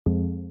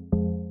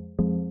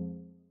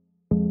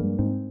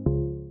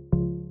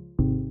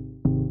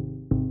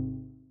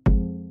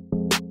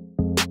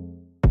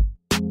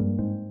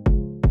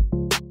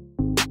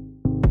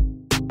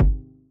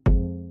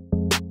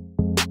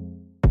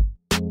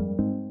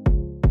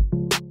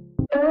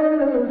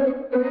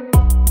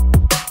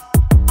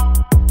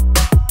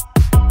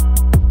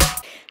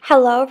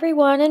Hello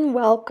everyone and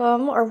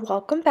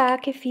welcome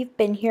back if you've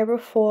been here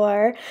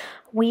before.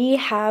 We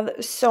have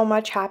so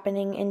much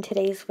happening in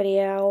today's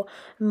video.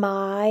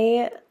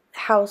 My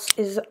house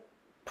is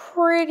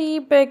pretty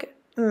big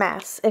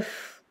mess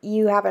if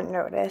you haven't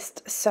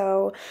noticed.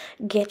 So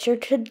get your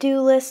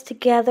to-do list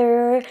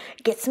together,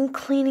 get some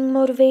cleaning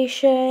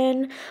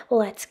motivation.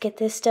 Let's get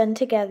this done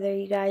together,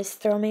 you guys.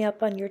 Throw me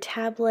up on your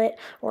tablet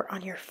or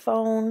on your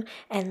phone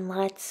and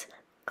let's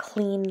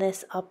clean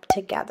this up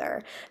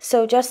together.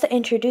 So just to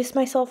introduce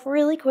myself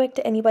really quick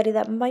to anybody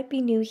that might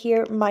be new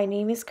here, my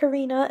name is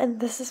Koreena and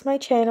this is my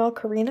channel,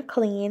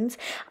 Koreenacleans.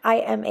 I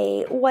am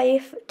a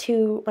wife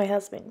to my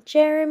husband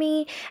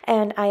Jeremy,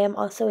 and I am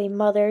also a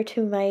mother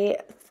to my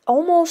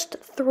almost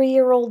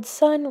 3-year-old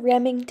son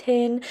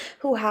Remington,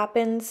 who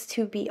happens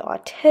to be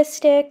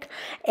autistic,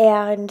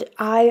 and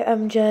I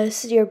am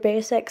just your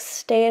basic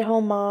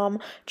stay-at-home mom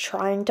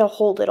trying to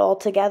hold it all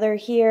together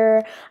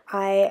here.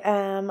 I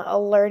am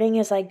learning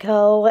as I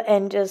go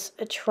and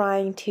just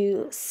trying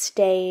to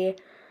stay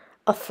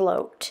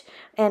afloat.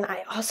 And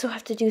I also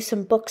have to do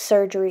some book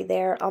surgery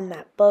there on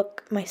that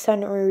book. My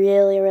son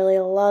really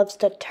loves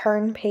to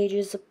turn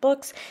pages of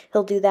books.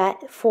 He'll do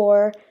that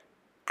for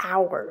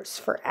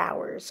hours.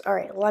 All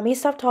right, let me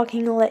stop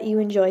talking and let you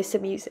enjoy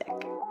some music.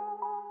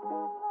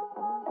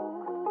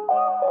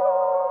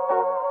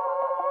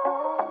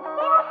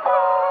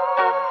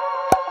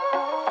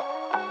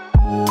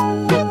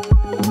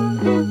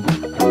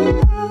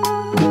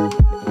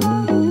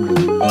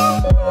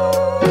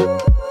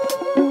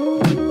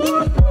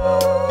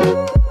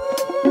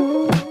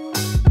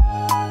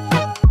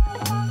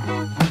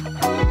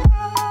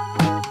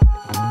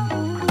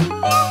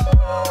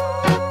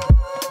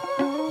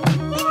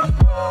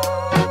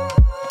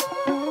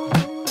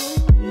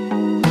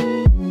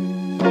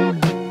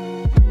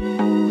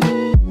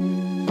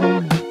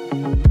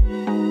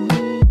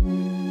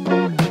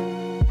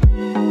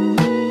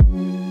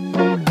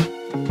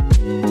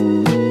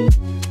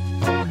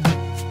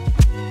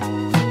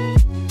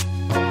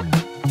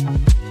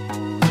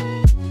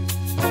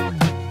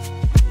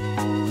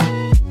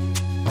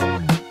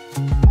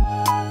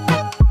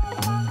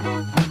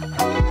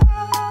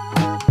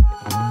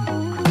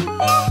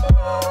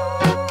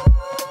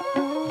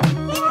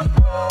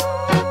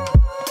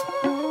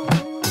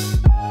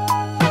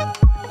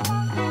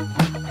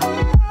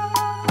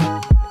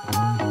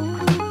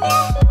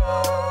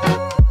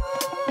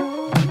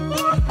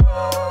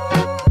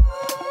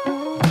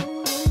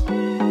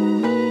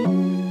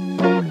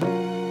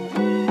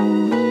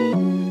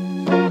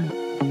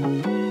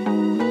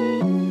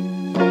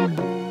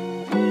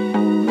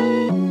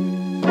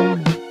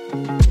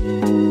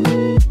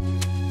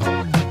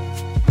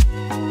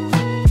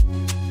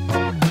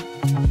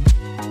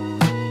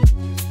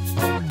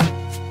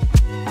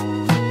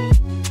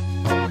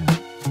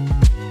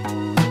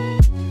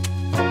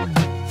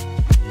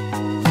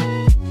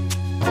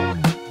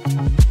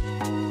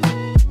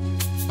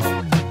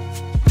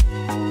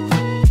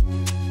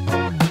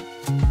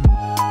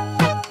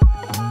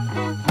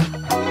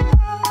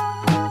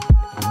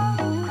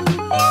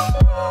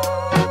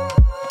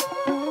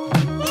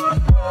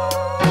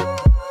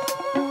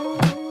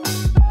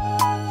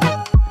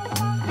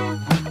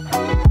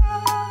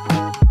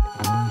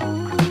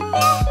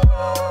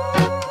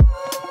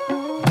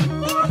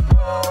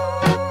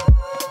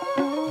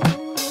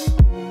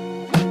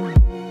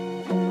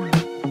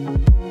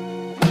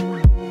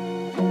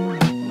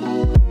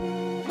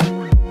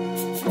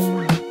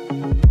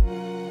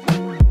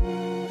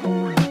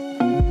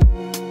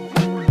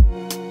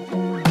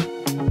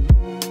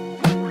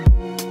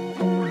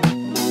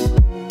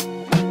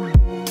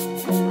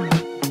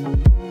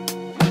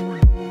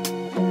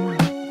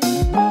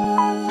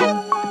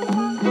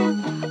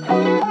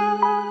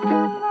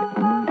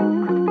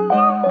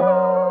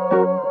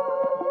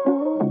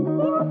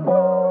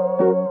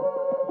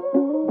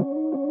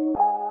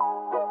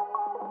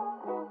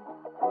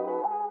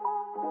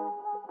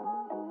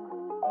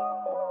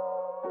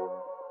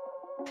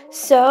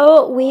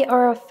 So we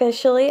are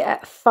officially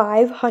at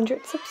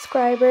 500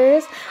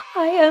 subscribers.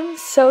 I am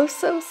so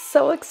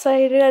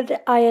excited,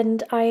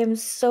 and I am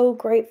so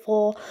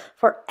grateful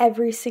for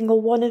every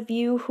single one of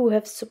you who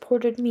have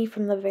supported me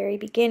from the very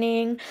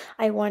beginning.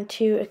 I want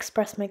to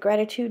express my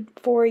gratitude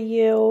for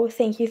you.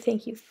 Thank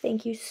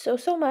you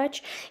so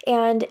much.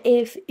 And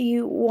if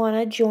you want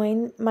to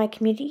join my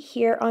community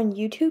here on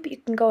YouTube, you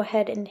can go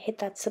ahead and hit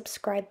that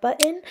subscribe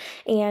button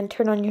and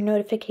turn on your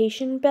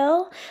notification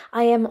bell.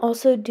 I am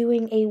also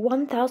doing a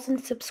 1,000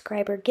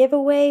 subscriber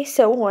giveaway,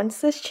 so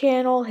once this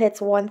channel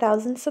hits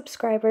 1,000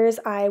 subscribers,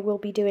 I will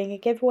be doing a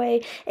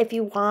giveaway. If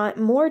you want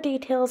more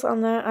details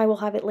on that, I will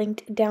have it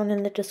linked down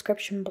in the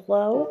description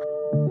below.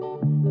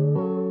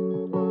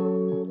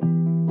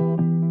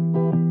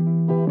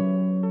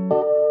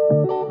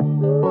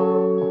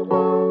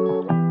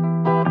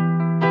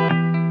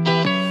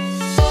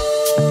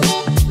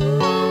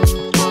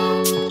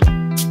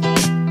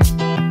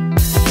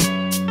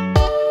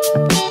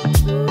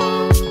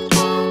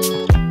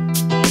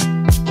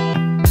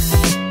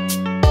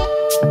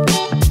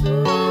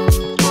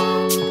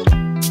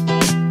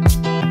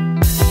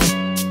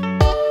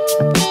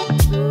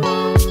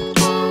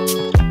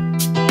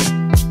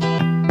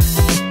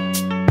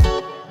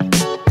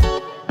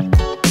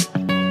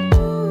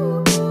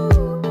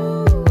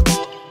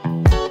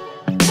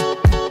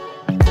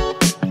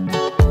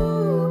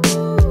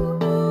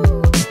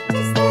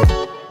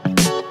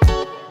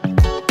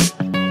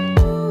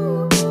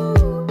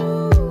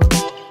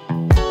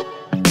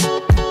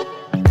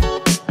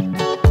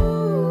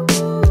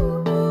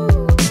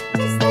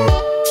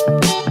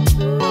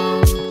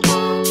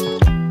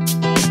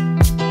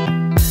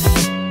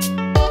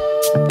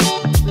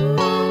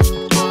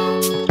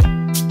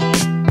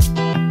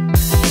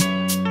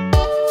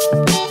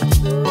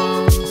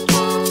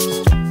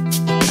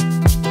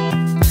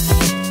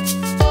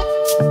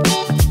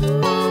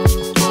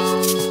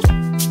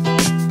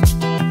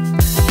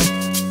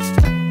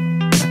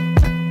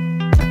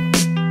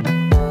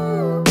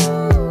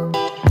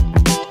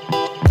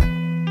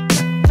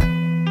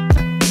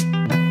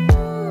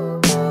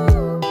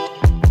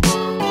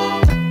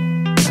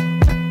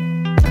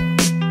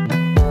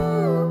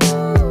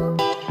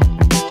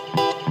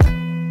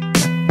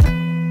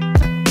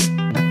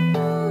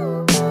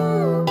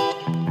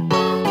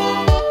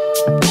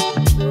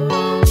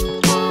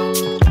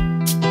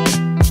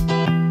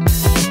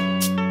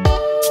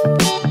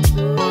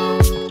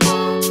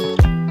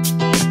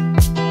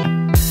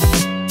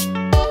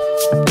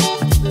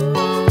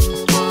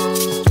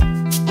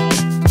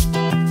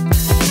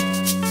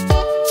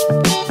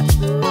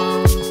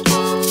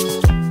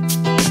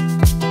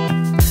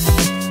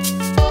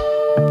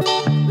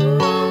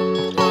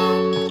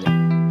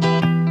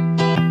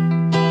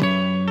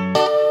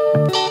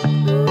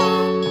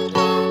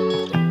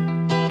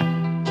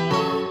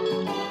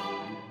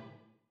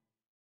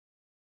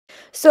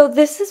 So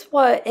this is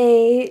what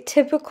a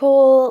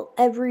typical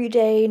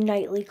everyday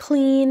nightly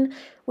clean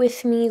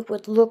with me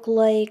would look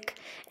like,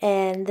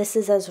 and this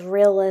is as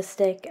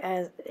realistic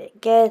as it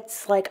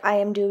gets. Like, I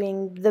am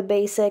doing the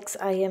basics.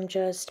 I am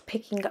just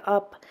picking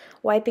up,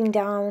 wiping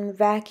down,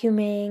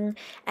 vacuuming,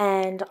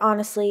 and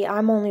honestly,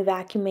 I'm only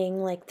vacuuming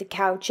like the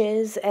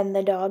couches and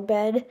the dog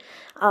bed,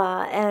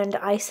 and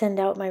I send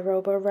out my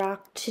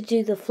robo-vac to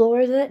do the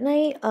floors at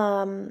night.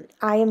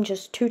 I am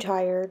just too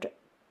tired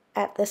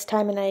at this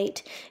time of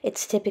night.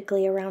 It's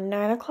typically around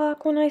 9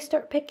 o'clock when I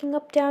start picking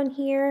up down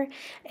here,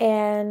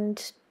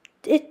 and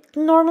it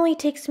normally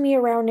takes me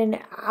around an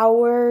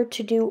hour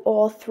to do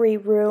all 3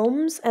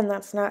 rooms, and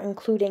that's not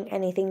including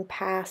anything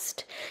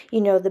past,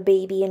 the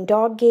baby and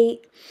dog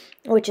gate,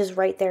 which is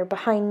right there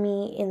behind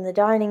me in the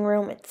dining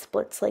room. It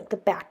splits like the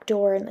back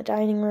door and the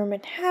dining room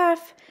in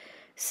half.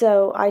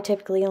 So I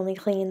typically only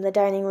clean the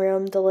dining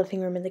room, the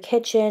living room, and the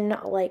kitchen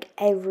like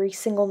every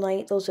single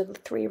night. Those are the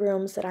 3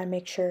 rooms that I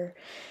make sure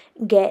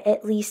get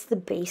at least the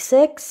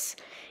basics.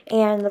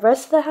 And the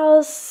rest of the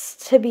house,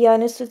 to be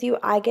honest with you,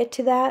 I get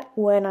to that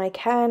when I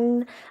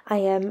can. I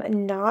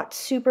am not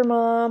super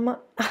mom.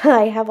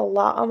 I have a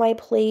lot on my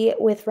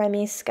plate with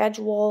Remy's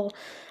schedule.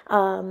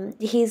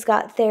 He's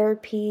got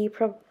therapy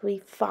probably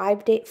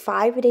 5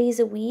 days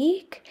a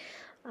week.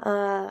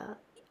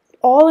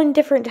 All in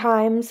different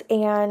times,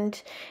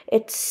 and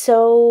it's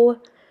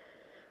so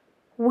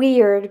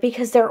weird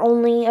because they're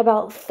only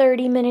about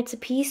 30 minutes a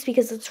piece,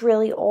 because it's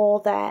really all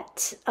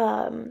that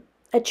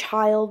a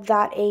child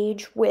that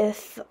age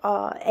with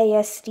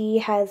ASD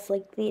has,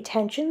 like, the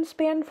attention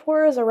span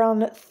for is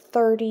around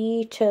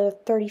 30 to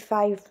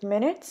 35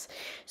 minutes.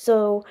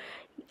 So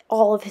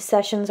all of his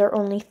sessions are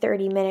only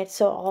 30 minutes,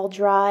 so I'll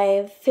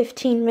drive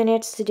 15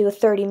 minutes to do a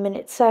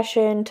 30-minute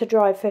session to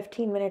drive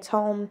 15 minutes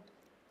home.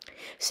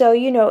 So,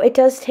 it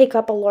does take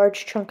up a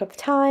large chunk of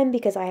time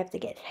because I have to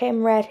get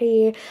him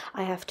ready.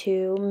 I have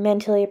to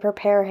mentally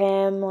prepare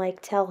him,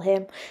 like tell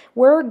him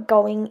we're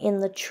going in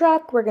the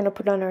truck, we're going to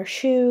put on our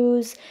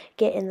shoes,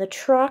 get in the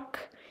truck,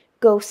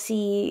 go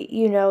see,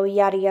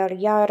 yada, yada,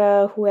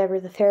 yada, whoever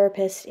the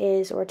therapist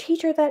is or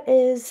teacher that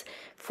is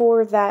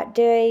for that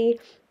day.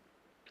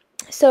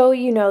 So,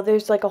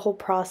 there's like a whole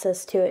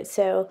process to it.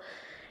 So,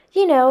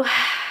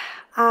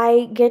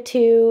 I get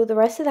to the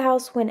rest of the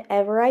house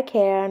whenever I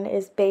can,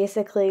 is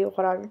basically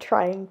what I'm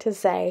trying to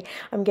say.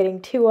 I'm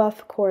getting too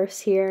off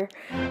course here.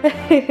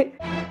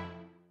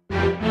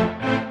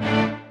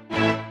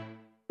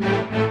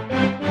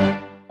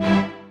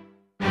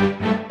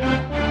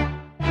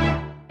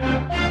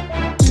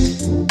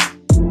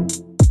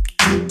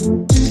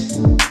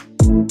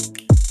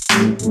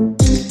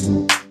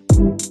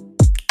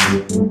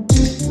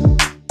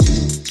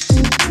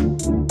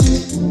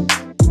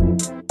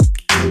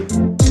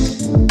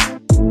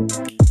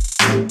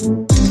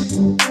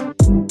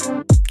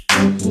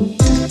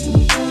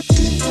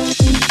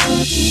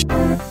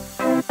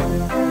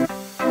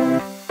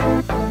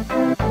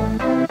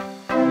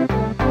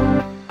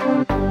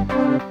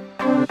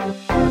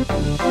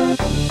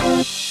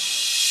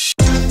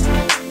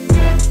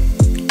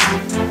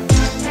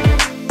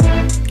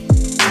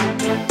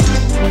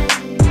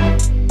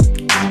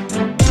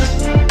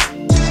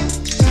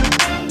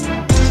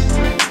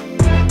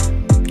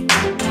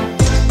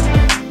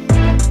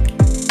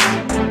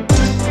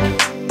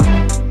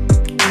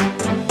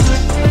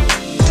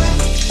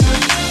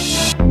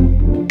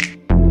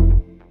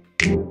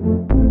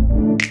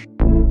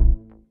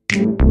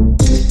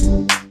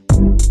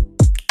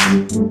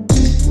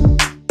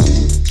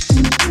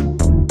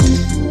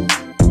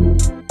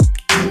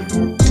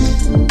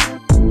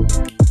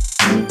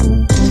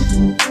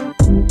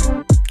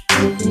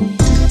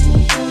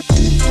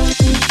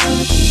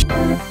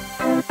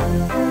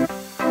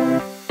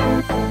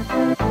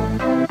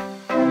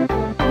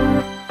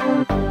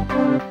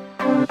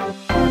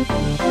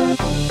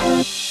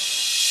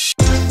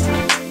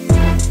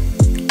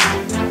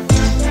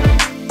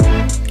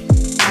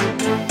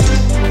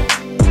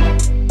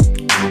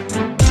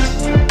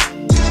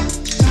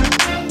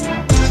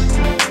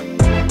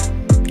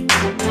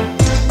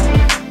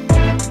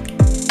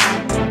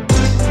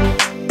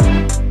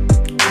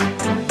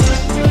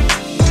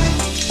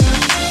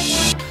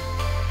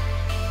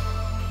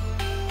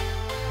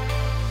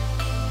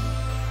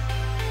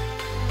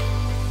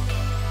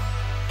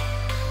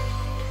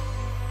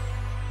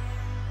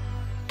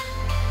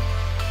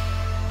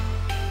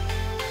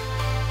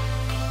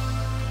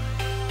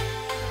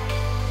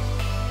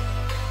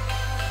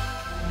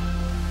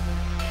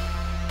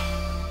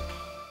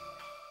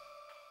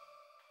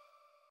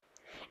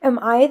 Am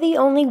I the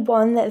only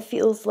one that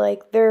feels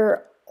like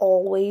they're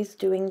always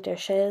doing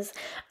dishes?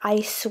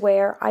 I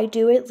swear I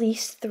do at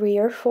least 3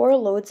 or 4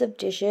 loads of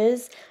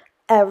dishes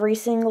every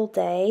single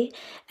day,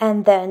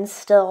 and then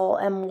still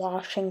am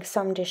washing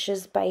some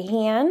dishes by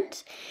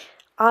hand.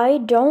 I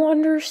don't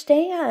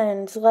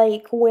understand.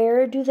 Like,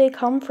 where do they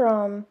come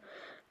from?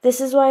 This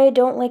is why I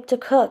don't like to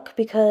cook,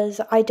 because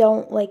I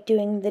don't like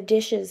doing the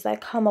dishes that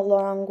come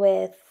along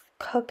with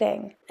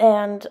cooking.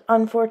 And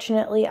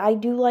unfortunately, I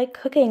do like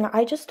cooking.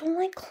 I just don't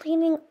like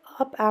cleaning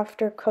up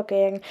after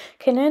cooking.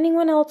 Can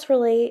anyone else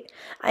relate?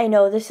 I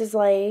know this is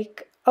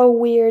like a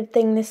weird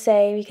thing to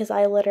say because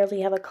I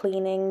literally have a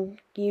cleaning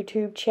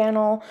YouTube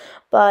channel,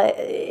 but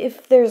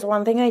if there's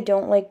one thing I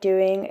don't like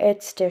doing,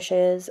 it's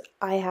dishes.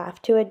 I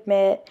have to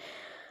admit,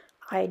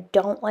 I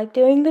don't like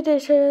doing the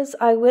dishes.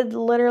 I would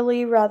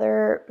literally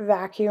rather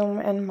vacuum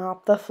and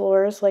mop the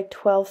floors like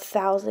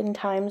 12,000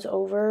 times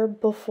over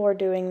before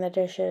doing the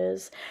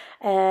dishes.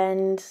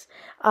 And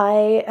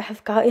I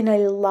have gotten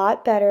a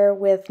lot better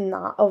with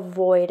not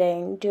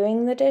avoiding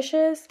doing the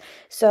dishes.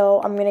 So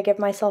I'm going to give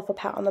myself a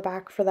pat on the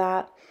back for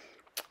that.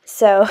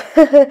 So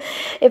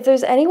if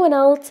there's anyone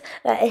else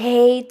that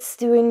hates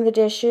doing the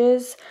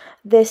dishes,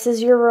 this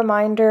is your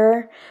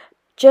reminder.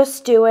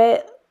 Just do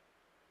it.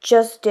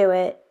 Just do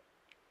it.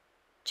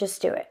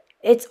 Just do it.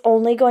 It's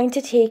only going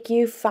to take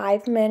you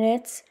 5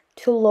 minutes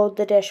to load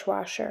the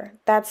dishwasher.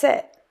 That's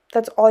it.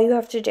 That's all you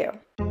have to do.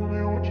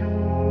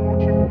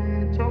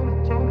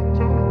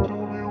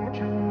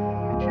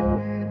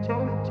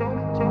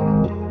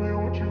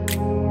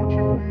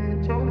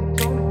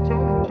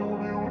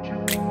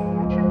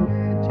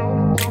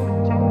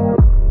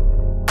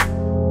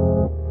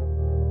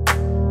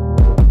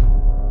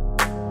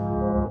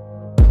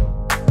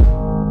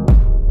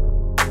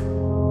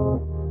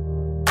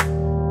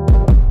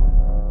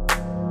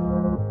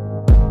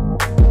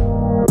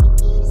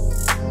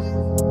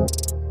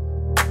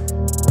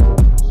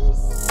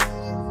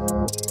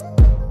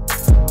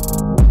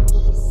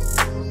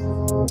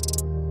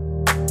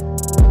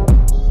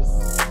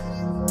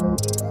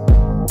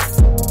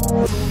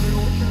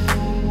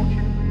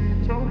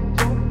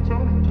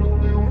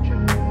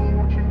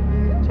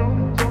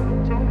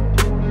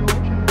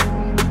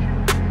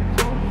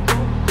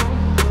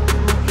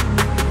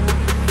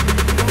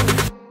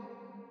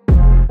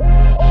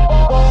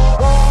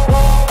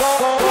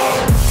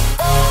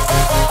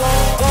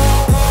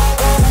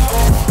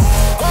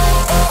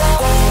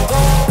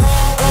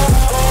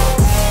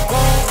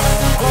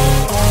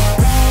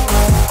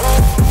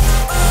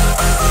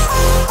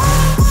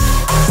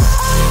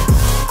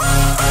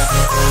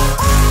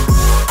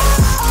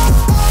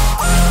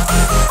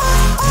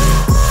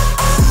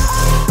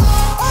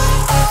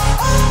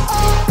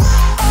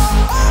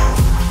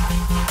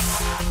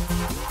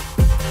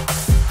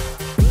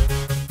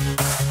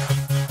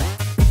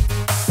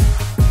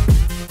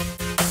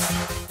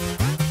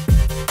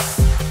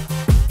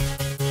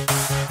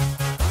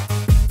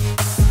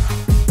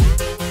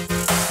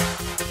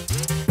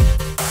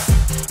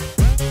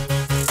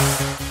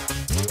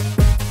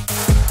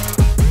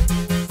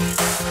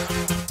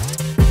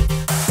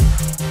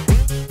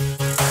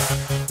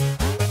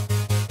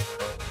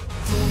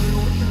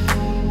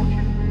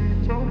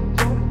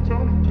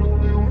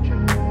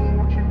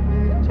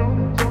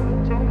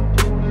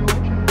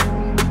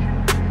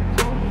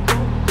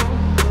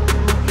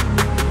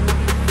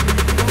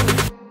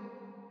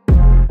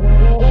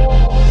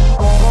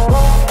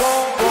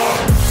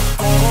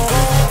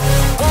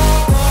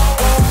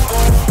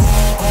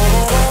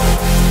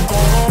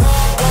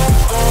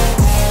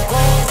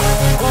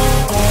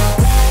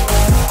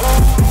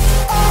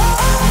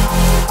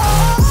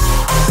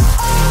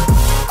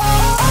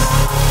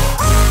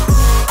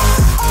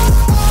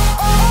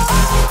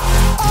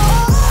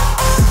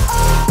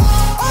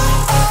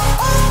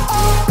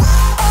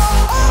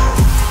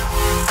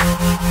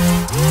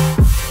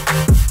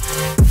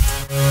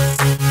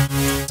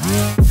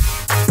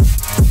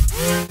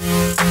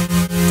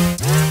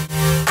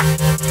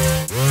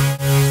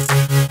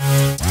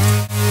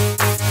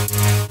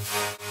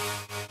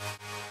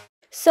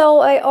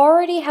 So I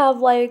already have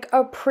like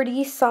a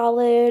pretty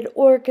solid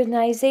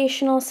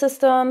organizational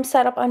system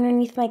set up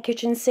underneath my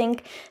kitchen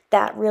sink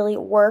that really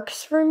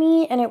works for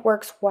me, and it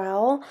works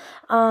well.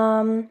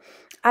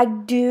 I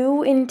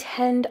do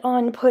intend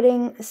on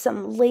putting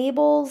some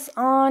labels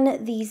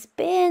on these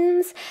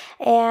bins,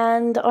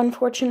 and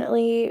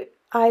unfortunately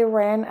I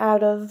ran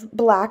out of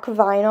black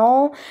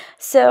vinyl,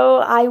 so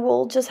I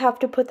will just have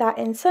to put that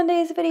in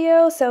Sunday's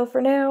video. So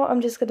for now, I'm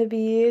just going to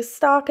be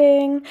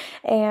stocking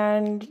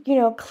and, you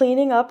know,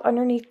 cleaning up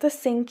underneath the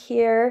sink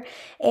here,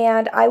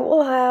 and I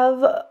will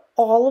have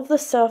all of the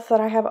stuff that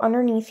I have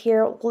underneath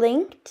here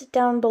linked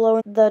down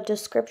below in the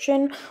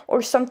description,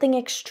 or something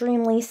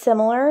extremely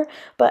similar.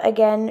 But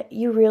again,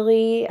 you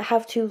really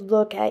have to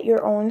look at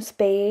your own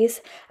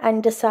space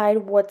and decide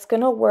what's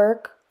going to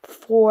work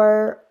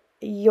for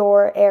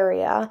your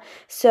area.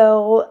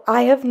 So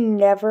I have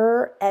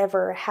never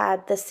ever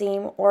had the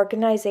same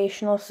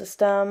organizational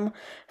system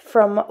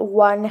from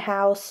one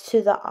house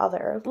to the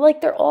other.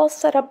 Like, they're all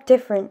set up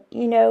different,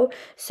 you know,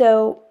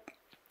 so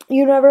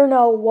you never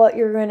know what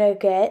you're gonna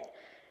get.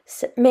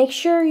 So make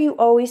sure you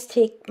always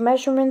take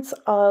measurements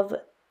of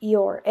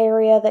your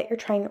area that you're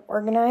trying to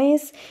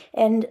organize,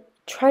 and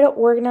try to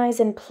organize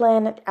and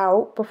plan it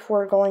out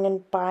before going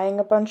and buying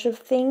a bunch of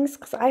things,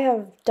 because I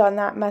have done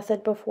that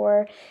method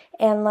before,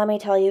 and let me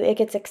tell you, it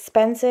gets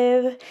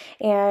expensive,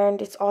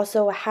 and it's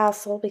also a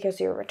hassle because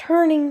you're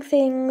returning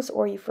things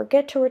or you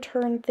forget to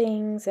return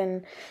things,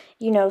 and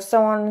you know,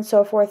 so on and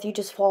so forth. You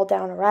just fall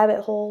down a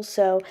rabbit hole.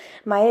 So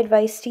my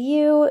advice to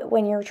you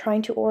when you're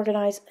trying to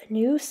organize a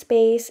new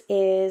space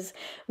is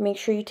make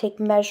sure you take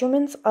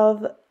measurements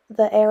of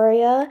the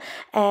area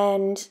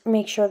and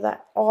make sure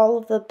that all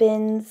of the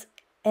bins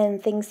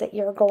and things that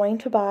you're going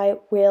to buy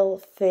will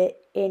fit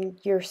in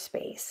your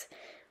space.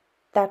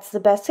 That's the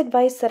best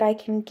advice that I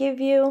can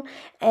give you.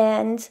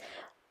 And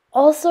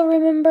also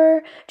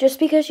remember, just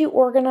because you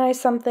organize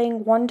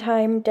something one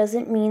time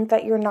doesn't mean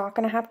that you're not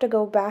going to have to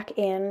go back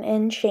in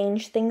and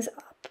change things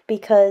up,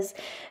 because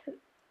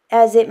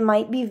as it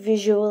might be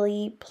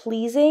visually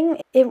pleasing,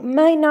 it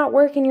might not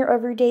work in your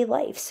everyday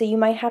life. So you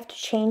might have to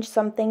change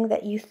something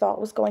that you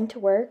thought was going to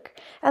work,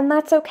 and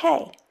that's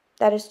okay.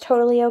 That is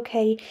totally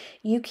okay.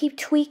 You keep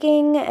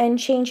tweaking and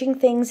changing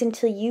things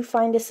until you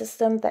find a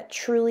system that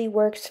truly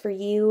works for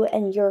you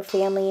and your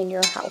family and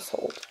your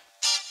household.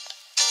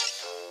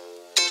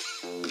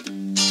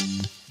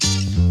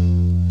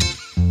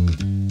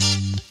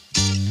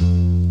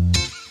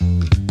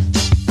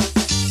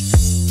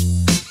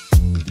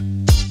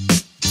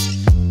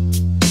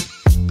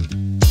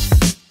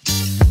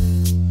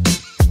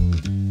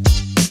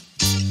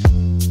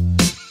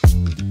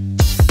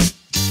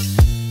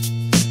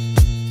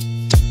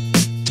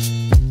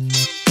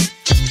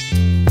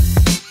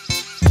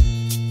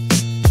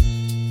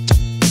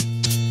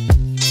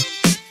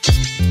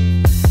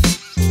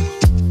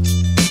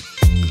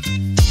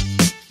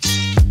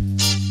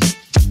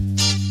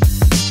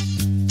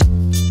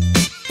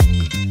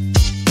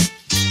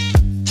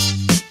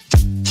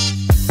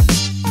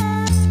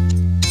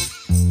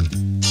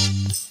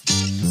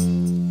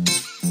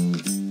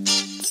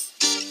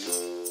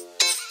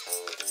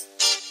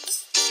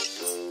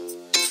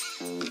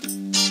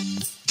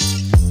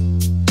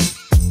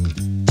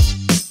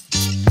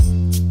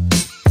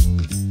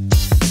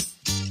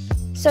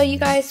 So you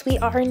guys, we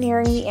are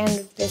nearing the end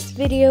of this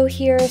video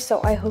here,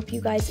 so I hope you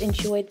guys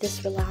enjoyed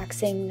this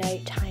relaxing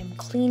nighttime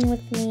clean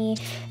with me.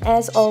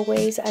 As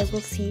always, I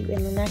will see you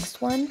in the next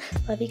one.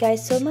 Love you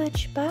guys so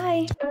much.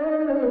 Bye!